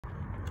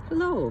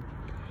Hello.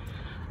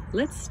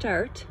 Let's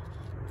start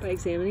by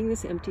examining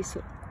this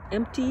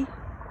empty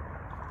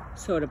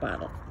soda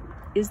bottle.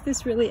 Is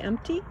this really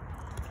empty?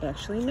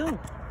 Actually, no.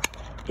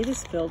 It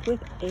is filled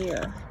with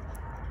air.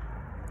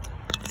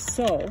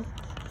 So,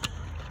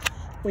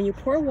 when you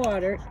pour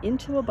water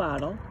into a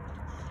bottle,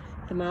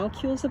 the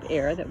molecules of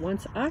air that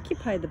once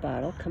occupied the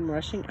bottle come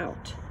rushing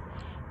out.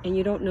 And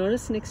you don't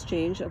notice an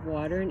exchange of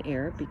water and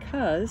air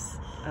because,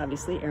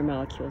 obviously, air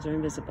molecules are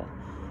invisible.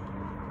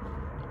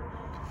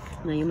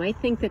 Now, you might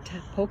think that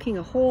poking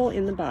a hole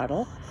in the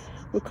bottle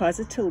would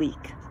cause it to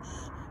leak.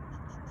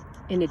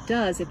 And it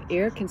does if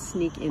air can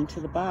sneak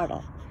into the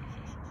bottle.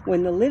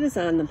 When the lid is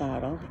on the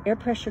bottle, air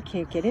pressure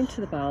can't get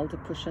into the bottle to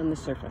push on the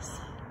surface.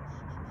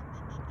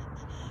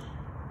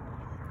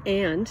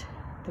 And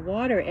the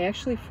water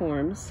actually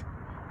forms,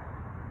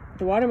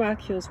 the water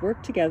molecules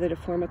work together to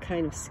form a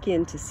kind of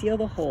skin to seal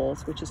the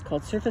holes, which is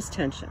called surface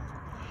tension.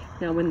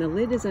 Now, when the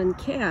lid is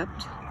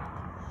uncapped,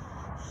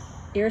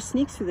 air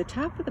sneaks through the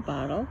top of the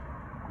bottle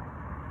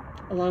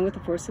along with the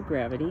force of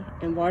gravity,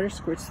 and water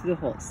squirts through the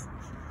holes.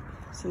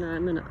 So now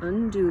I'm going to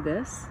undo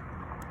this.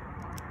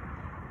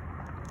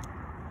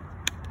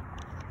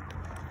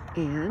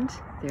 And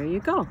there you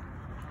go.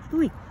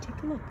 Louie,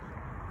 take a look.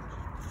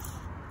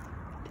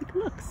 Take a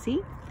look,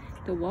 see?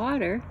 The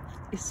water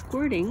is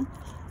squirting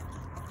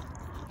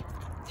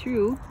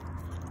through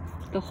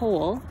the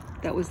hole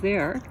that was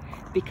there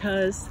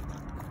because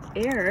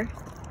air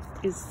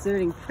is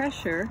exerting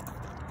pressure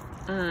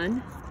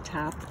on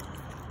top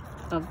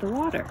of the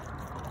water.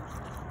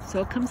 So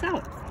it comes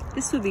out.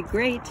 This would be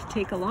great to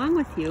take along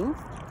with you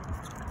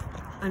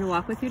on a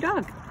walk with your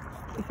dog.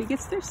 If he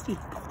gets thirsty,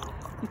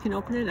 you can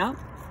open it up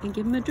and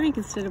give him a drink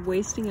instead of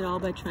wasting it all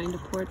by trying to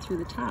pour it through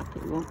the top.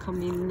 It won't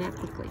come in that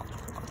quickly.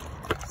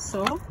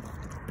 So,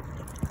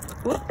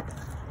 whoop,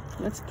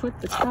 let's put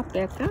the top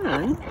back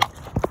on.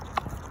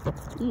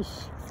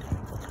 Eesh.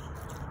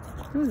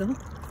 Here we go.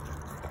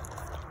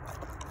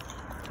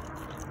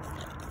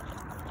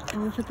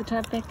 And we put the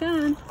top back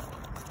on.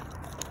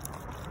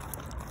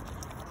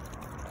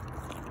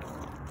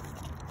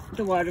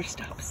 The water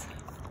stops.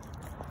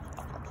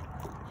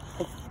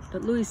 Oh,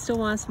 but Louie still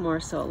wants more,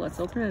 so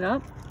let's open it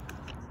up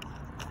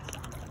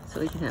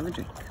so he can have a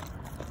drink.